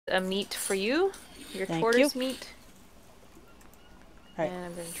a meat for you. Your Thank tortoise you. meat. Alright. And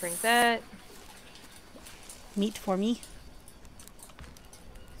I'm gonna drink that. Meat for me.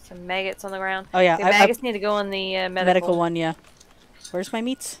 Some maggots on the ground. Oh yeah, The maggots need to go in the medical one, yeah. Where's my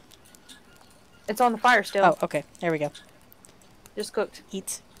meats? It's on the fire still. Oh, okay. There we go. Just cooked.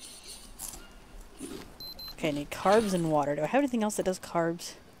 Eat. Okay, I need carbs and water. Do I have anything else that does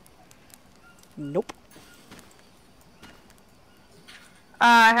carbs? Nope.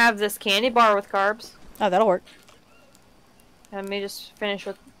 I have this candy bar with carbs. Oh, that'll work. Let me just finish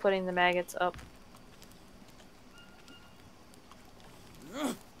with putting the maggots up.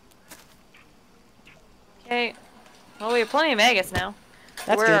 Okay. Well, we have plenty of maggots now.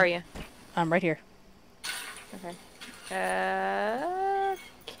 That's Where good. are you? I'm right here. Okay.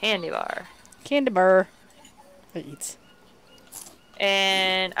 Candy bar. Candy bar. It eats.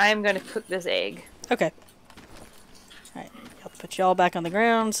 And I'm gonna cook this egg. Okay. Alright, I'll put you all back on the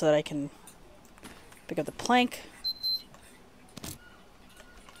ground so that I can pick up the plank.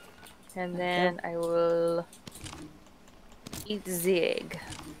 And then I will eat the egg.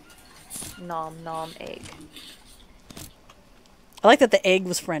 Nom nom egg. I like that the egg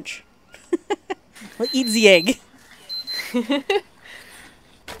was French. Well, eat the egg.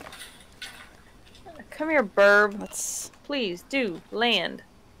 Come here, burb. Let's... Please, do. Land.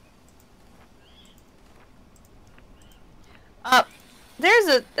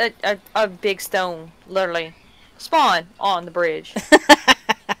 There's a big stone, literally. Spawn on the bridge.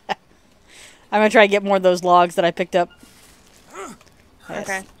 I'm gonna try to get more of those logs that I picked up. Yes,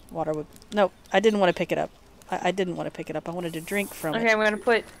 Okay. water would... No, I didn't want to pick it up. I didn't want to pick it up. I wanted to drink from it. Okay, I'm gonna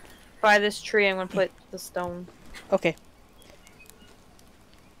put... By this tree, I'm gonna put the stone. Okay.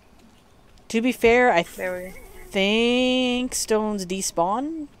 To be fair, I There we go. think stones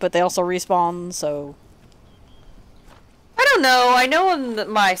despawn, but they also respawn, so... I don't know. I know in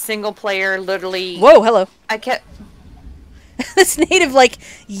my single player, literally... Whoa, hello. I kept... This native, like,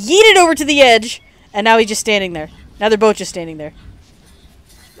 yeeted over to the edge, and now he's just standing there. Now they're both just standing there.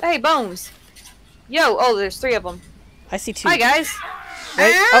 Hey, Bones. Yo, oh, there's 3 of them. I see 2. Hi, guys.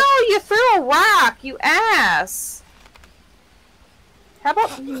 Wait, Ow, oh. you threw a rock, you ass. How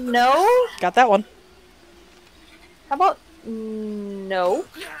about no? Got that one. How about no?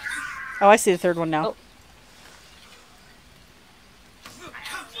 Oh, I see the 3rd one now. Oh.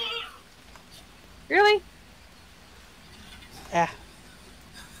 Really? Ah.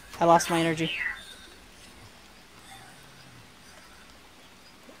 I lost my energy.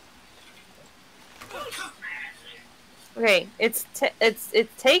 Okay, it's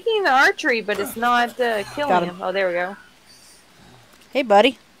taking the archery, but it's not killing him. Oh, there we go. Hey,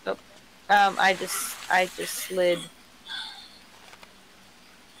 buddy. Oh, I just slid.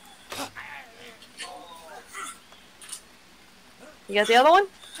 You got the other one?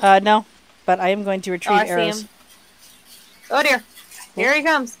 No. But I am going to retrieve I arrows. see him. Oh dear. Here he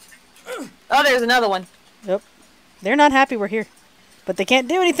comes. Oh, there's another one. Yep. They're not happy we're here. But they can't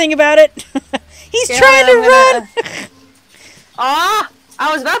do anything about it. He's Yeah, trying to run! Ah!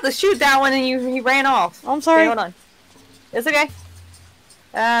 I was about to shoot that one and he ran off. I'm sorry. Okay, hold on. It's okay.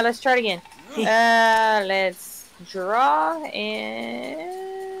 Let's try it again. Let's draw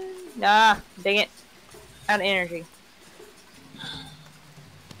and... Ah, dang it. Out of energy.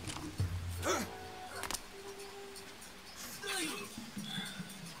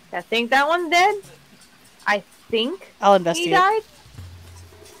 I think that one's dead. I think I'll he investigate. died.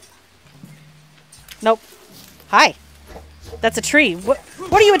 Nope. Hi. That's a tree. What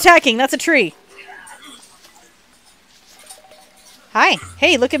are you attacking? That's a tree. Hi.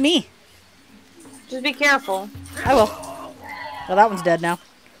 Hey, look at me. Just be careful. I will. Well, that one's dead now.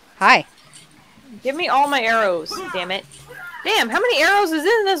 Hi. Give me all my arrows, damn it. Damn, how many arrows is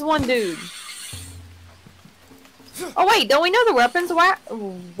in this one dude? Oh wait, don't we know the weapons whack?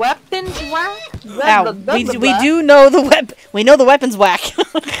 Weapons whack? Ow. We do know the we know the weapons whack.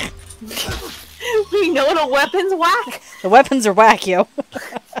 We know the weapons whack? The weapons are whack, yo.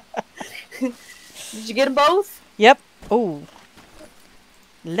 Did you get them both? Yep. Oh.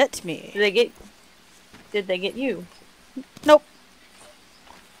 Let me. Did they get you? Nope.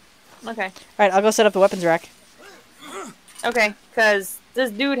 Okay. Alright, I'll go set up the weapons rack. Okay, because this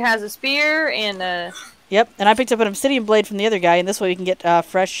dude has a spear and a... Yep, and I picked up an obsidian blade from the other guy, and this way we can get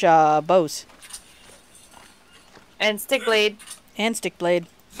fresh bows. And stick blade. And stick blade.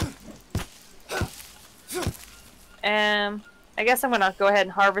 I guess I'm gonna go ahead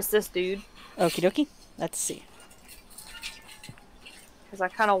and harvest this dude. Okie dokie. Let's see. Because I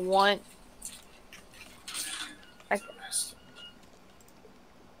kind of want...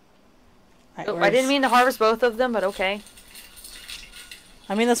 Right, I didn't mean to harvest both of them, but okay.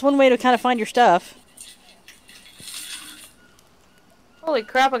 I mean, that's one way to kind of find your stuff. Holy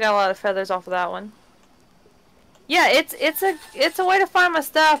crap! I got a lot of feathers off of that one. Yeah, it's a way to find my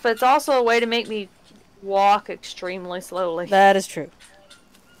stuff, but it's also a way to make me walk extremely slowly. That is true.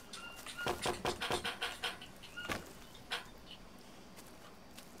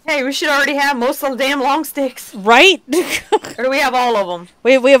 Hey, we should already have most of the damn long sticks. Right? Or do we have all of them?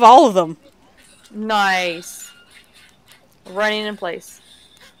 We have all of them. Nice. Running in place.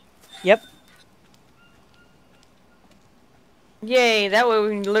 Yep. Yay, that way we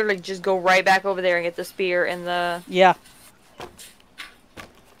can literally just go right back over there and get the spear and the... Yeah.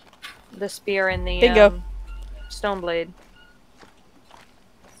 The spear and the Bingo. stone blade.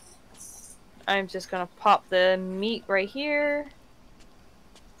 I'm just gonna pop the meat right here.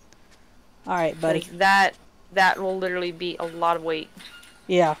 Alright, buddy. That will literally be a lot of weight.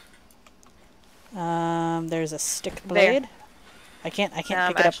 Yeah. There's a stick blade. There. I can't pick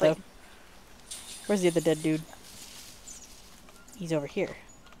it up though. Where's the other dead dude? He's over here.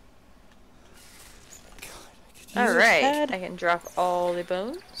 Alright, I can drop all the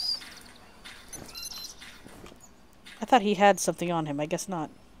bones. I thought he had something on him. I guess not.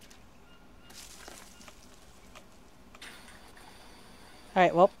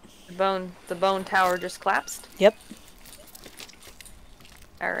 Alright, well. The bone tower just collapsed. Yep.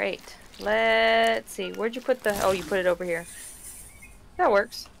 Alright. Let's see. Where'd you put the... Oh, you put it over here. That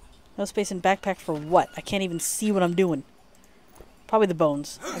works. No space in backpack for what? I can't even see what I'm doing. Probably the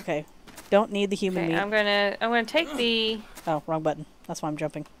bones. Okay. Don't need the human meat. I'm gonna take the... Oh, wrong button. That's why I'm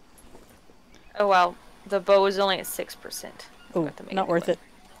jumping. Oh, well. The bow is only at 6%. Oh, not worth it.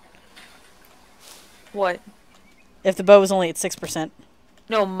 What? If the bow is only at 6%.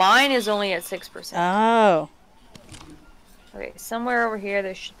 No, mine is only at 6%. Oh. Okay, somewhere over here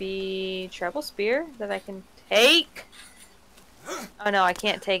there should be treble spear that I can take. Oh no, I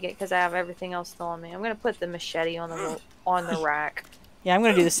can't take it because I have everything else still on me. I'm gonna put the machete on the rack. Yeah, I'm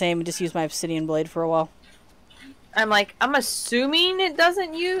gonna do the same and just use my obsidian blade for a while. I'm assuming it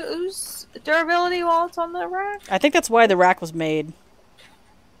doesn't use durability while it's on the rack. I think that's why the rack was made.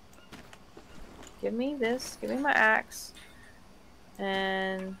 Give me this. Give me my axe.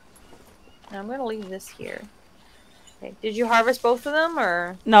 And I'm gonna leave this here. Okay. Did you harvest both of them,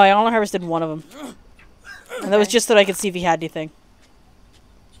 or? No, I only harvested one of them. And that was just so that I could see if he had anything.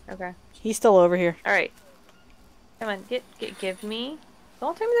 Okay. He's still over here. Alright. Come on, give me.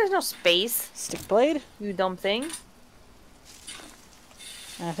 Don't tell me there's no space. Stick blade? You dumb thing.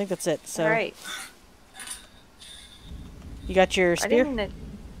 And I think that's it, so. Alright. You got your spear?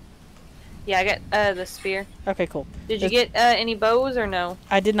 Yeah, I got the spear. Okay, cool. Did you get any bows or no?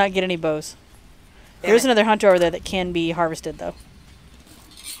 I did not get any bows. Damn There's it. another hunter over there that can be harvested, though.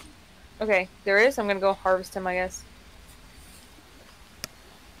 Okay, there is. I'm gonna go harvest him, I guess.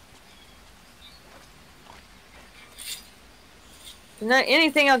 Not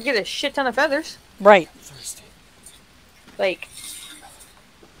anything, I'll get a shit ton of feathers. Right. Like,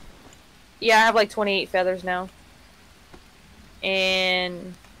 yeah, I have like 28 feathers now.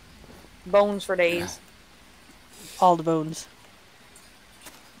 And bones for days. All the bones.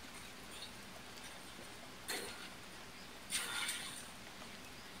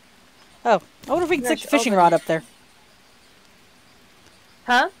 Oh, I wonder if we can stick the fishing rod up there.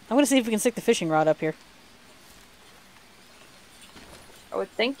 Huh? I'm gonna see if we can stick the fishing rod up here. I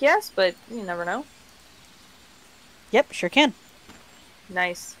would think yes, but you never know. Yep, sure can.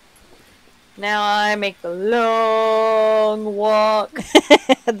 Nice. Now I make the long walk.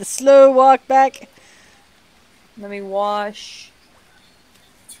 The slow walk back. Let me wash.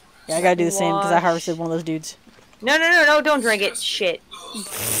 Yeah, I gotta do the same because I harvested one of those dudes. No, no, no, no, don't drink it. Shit.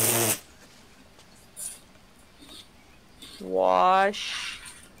 Wash.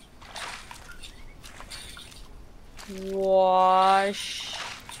 Wash.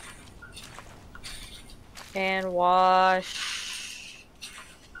 And wash.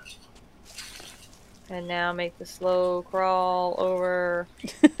 And now make the slow crawl over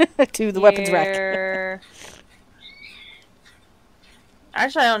to the weapons rack.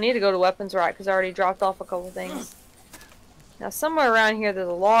 Actually, I don't need to go to weapons rack because I already dropped off a couple things. Now, somewhere around here there's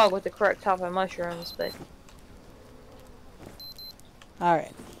a log with the correct type of mushrooms, but...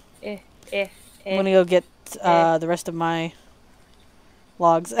 Alright. I'm gonna go get the rest of my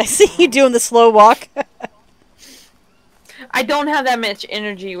logs. I see you doing the slow walk. I don't have that much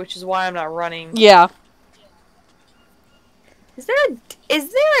energy, which is why I'm not running. Yeah. Is there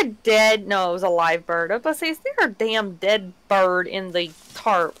a dead... No, it was a live bird. I was about to say, is there a damn dead bird in the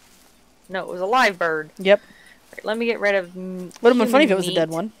tarp? No, it was a live bird. Yep. Right, let me get rid of Would have been funny if it was a dead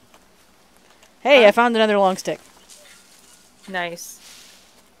one. Hey, I found another long stick. Nice.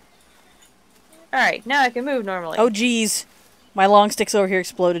 Alright, now I can move normally. Oh, geez. My long sticks over here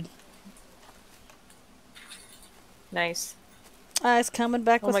exploded. Nice. It's coming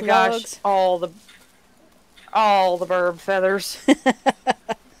back Oh with my gosh, logs. all the bird feathers.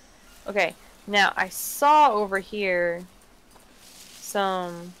 Okay, now I saw over here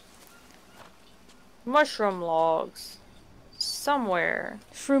some mushroom logs somewhere.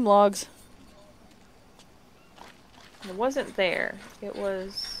 Shroom logs. It wasn't there. It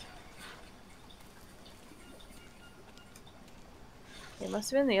was... It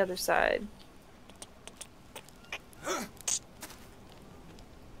must have been the other side.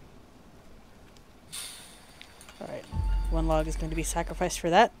 Alright. One log is going to be sacrificed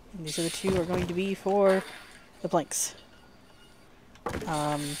for that. And these other two are going to be for the planks.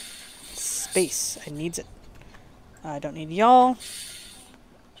 Space. I needs it. I don't need y'all.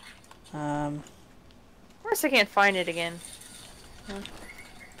 Of course I can't find it again.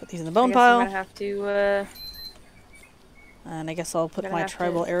 Put these in the bone I guess pile. I'm gonna have to, And I guess I'll put my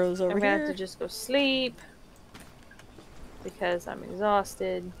tribal arrows over I'm gonna have here. to just go sleep. Because I'm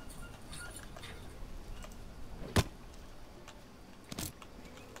exhausted.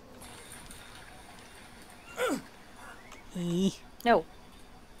 No.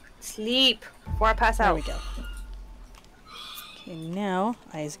 Sleep before I pass out. There we go. Okay, now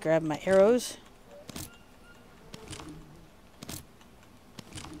I just grab my arrows.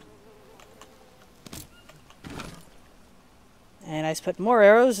 And I just put more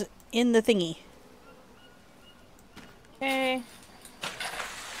arrows in the thingy. Okay.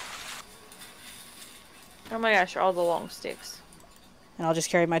 Oh my gosh, all the long sticks. And I'll just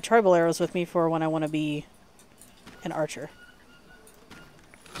carry my tribal arrows with me for when I want to be an archer.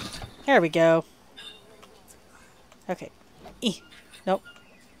 There we go. Okay. Nope.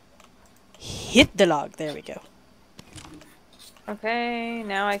 Hit the log. There we go. Okay,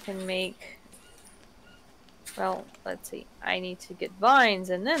 now I can make... Well, let's see. I need to get vines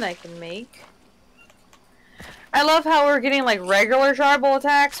and then I can make... I love how we're getting like regular tribal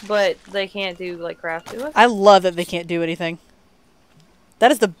attacks, but they can't do like crafted with. I love that they can't do anything.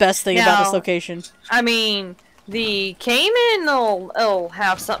 That is the best thing about this location. I mean, the Cayman will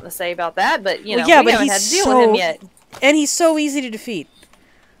have something to say about that, but you know, yeah, we but haven't had to deal with him yet. And he's so easy to defeat.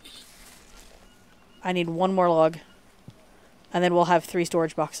 I need one more log. And then we'll have 3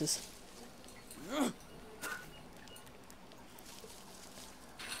 storage boxes.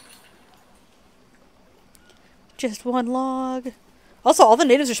 Just one log. Also, all the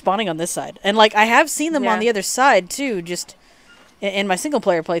natives are spawning on this side. And, like, I have seen them on the other side, too, just in my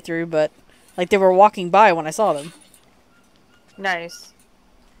single-player playthrough, but, like, they were walking by when I saw them. Nice.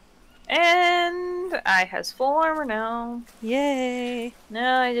 And I has full armor now. Yay.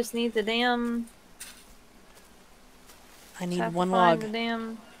 No, I just need the damn... I need one log. The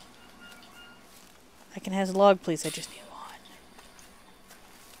damn... I can have a log, please. I just need one.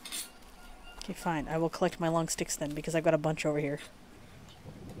 Okay, fine. I will collect my long sticks then, because I've got a bunch over here.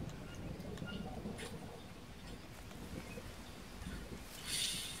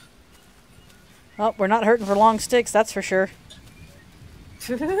 Well, we're not hurting for long sticks, that's for sure.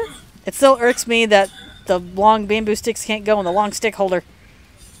 It still irks me that the long bamboo sticks can't go in the long stick holder.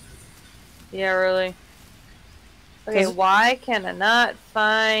 Yeah, really. Okay, why can I not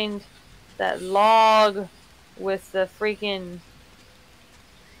find that log with the freaking...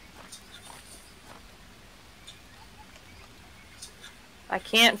 I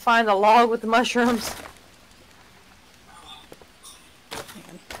can't find the log with the mushrooms.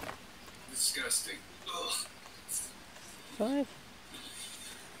 Disgusting. Ugh. 5.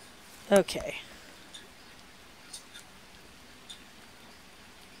 Okay.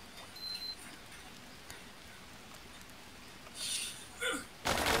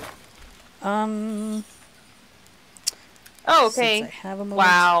 Oh, okay. Since I have a moment.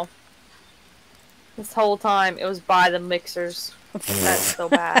 Wow. This whole time it was by the mixers. That's so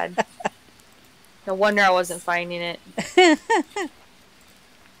bad. No wonder I wasn't finding it.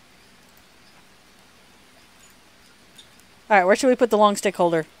 Alright, where should we put the long stick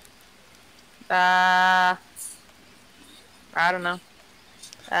holder? I don't know.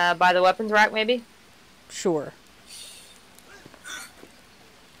 By the weapons rack, maybe? Sure.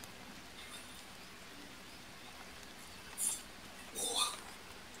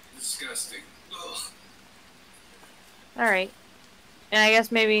 Disgusting. Ugh. Alright. And I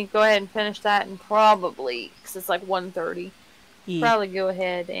guess maybe go ahead and finish that and probably, because it's like 1:30. Yeah. Probably go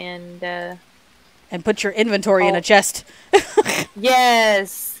ahead and put your inventory in a chest.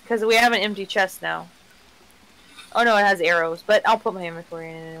 Yes! Because we have an empty chest now. Oh no, it has arrows, but I'll put my inventory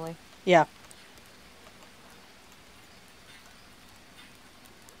in it anyway. Yeah.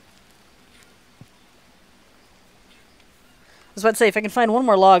 was about to say, if I can find one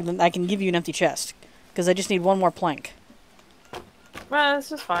more log, then I can give you an empty chest. Because I just need one more plank. Well,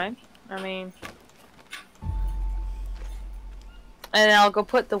 this is fine. I mean... And I'll go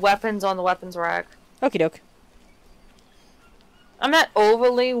put the weapons on the weapons rack. Okie doke. I'm not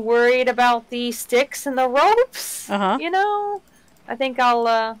overly worried about the sticks and the ropes. Uh-huh. You know? I think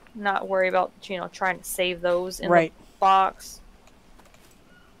I'll not worry about, you know, trying to save those in right. the box.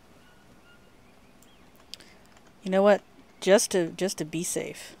 You know what? Just to be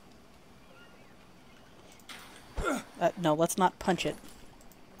safe. No, let's not punch it.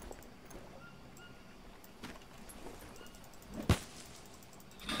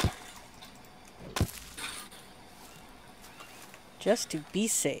 Just to be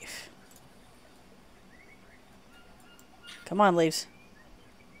safe. Come on, leaves.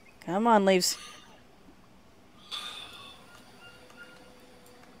 Come on, leaves.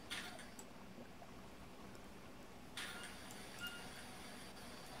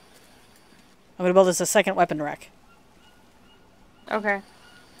 I'm gonna build us a second weapon rack. Okay.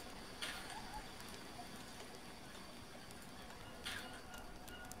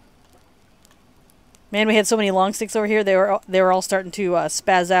 Man, we had so many long sticks over here. They were all starting to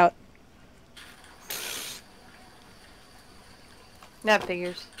spaz out. That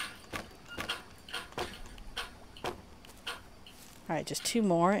figures. All right, just 2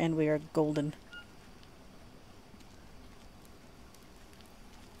 more, and we are golden.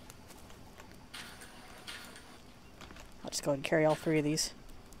 I'll just go ahead and carry all 3 of these.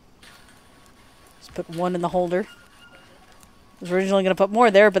 Just put 1 in the holder. I was originally going to put more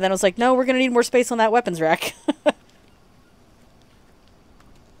there, but then I was like, no, we're going to need more space on that weapons rack.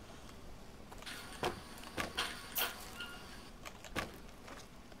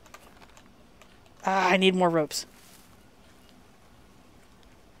 I need more ropes.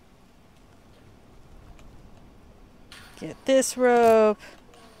 Get this rope,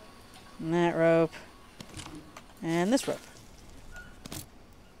 and that rope, and this rope.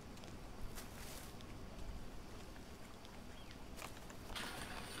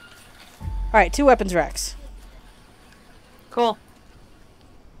 Alright, 2 weapons racks. Cool.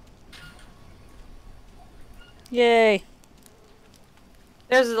 Yay.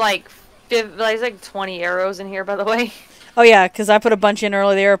 There's like 20 arrows in here, by the way. Oh yeah, because I put a bunch in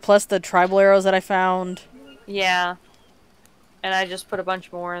earlier, plus the tribal arrows that I found. Yeah. And I just put a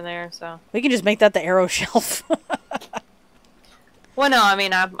bunch more in there, so... We can just make that the arrow shelf. Well, no, I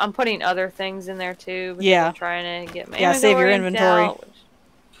mean, I'm putting other things in there, too. Yeah. I'm trying to get my yeah, save your inventory. out,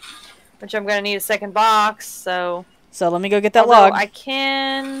 which I'm going to need a second box, so... So let me go get that Although log.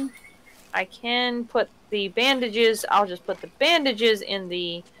 I can put the bandages... I'll just put the bandages in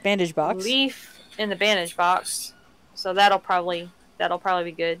the... Bandage box. Leaf in the bandage box. So that'll probably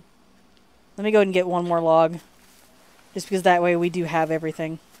be good. Let me go ahead and get 1 more log. Just because that way we do have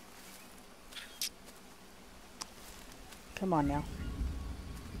everything. Come on now.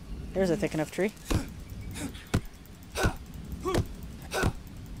 There's a thick enough tree.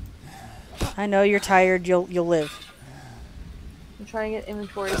 I know you're tired. You'll live. I'm trying to get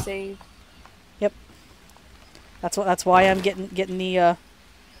inventory saved. Yep. That's why I'm getting the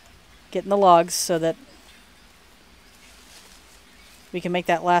logs so that we can make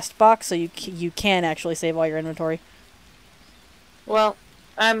that last box so you can actually save all your inventory. Well,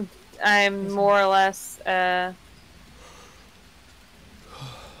 I'm more or less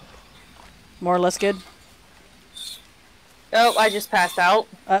more or less good. Oh, I just passed out.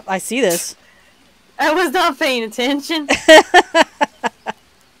 I see this. I was not paying attention.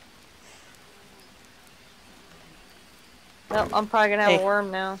 Well, I'm probably gonna have a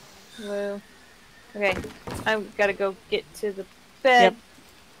worm now. Whoa. Okay, I've got to go get to the bed.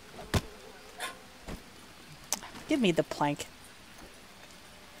 Yep. Give me the plank.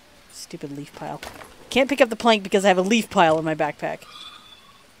 Stupid leaf pile. Can't pick up the plank because I have a leaf pile in my backpack.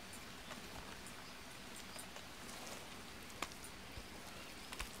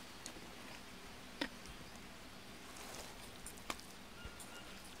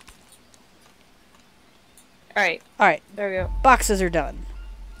 Alright. Alright. There we go. Boxes are done.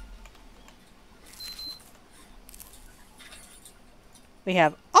 We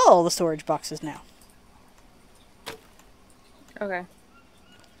have all the storage boxes now. Okay.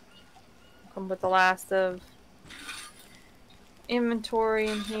 Come with the last of inventory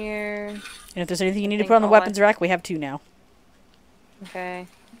in here. And if there's anything you need to put on the weapons rack, we have 2 now. Okay.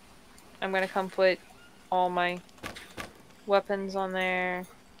 I'm gonna come put all my weapons on there.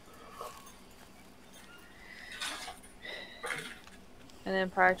 And then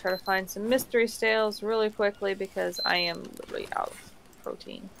probably try to find some mystery stales really quickly because I am literally out of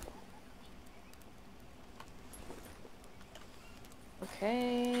protein.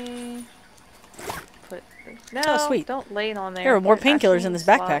 Okay. Put no. Oh, sweet. Don't lay it on there. There are more Put it actually painkillers in the this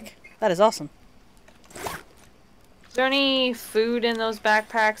slot. backpack. That is awesome. Is there any food in those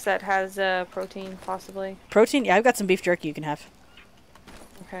backpacks that has protein, possibly? Protein? Yeah, I've got some beef jerky you can have.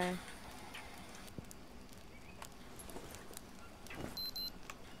 Okay.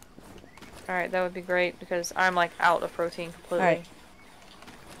 Alright, that would be great because I'm like out of protein completely. Alright.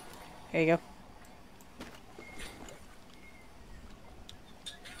 Here you go.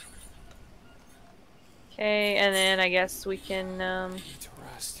 Okay, and then I guess we can Need to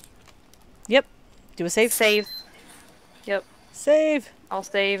rest. Yep. Do a save. save. Yep. Save. I'll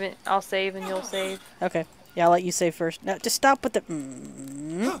save it. I'll save and you'll save. Okay. Yeah, I'll let you save first. No, just stop with the...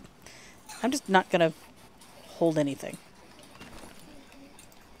 I'm just not gonna hold anything.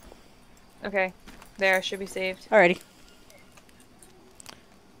 Okay. There, should be saved. Alrighty.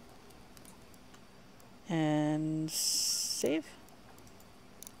 And... save?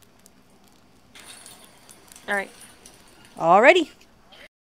 Alright. Alrighty.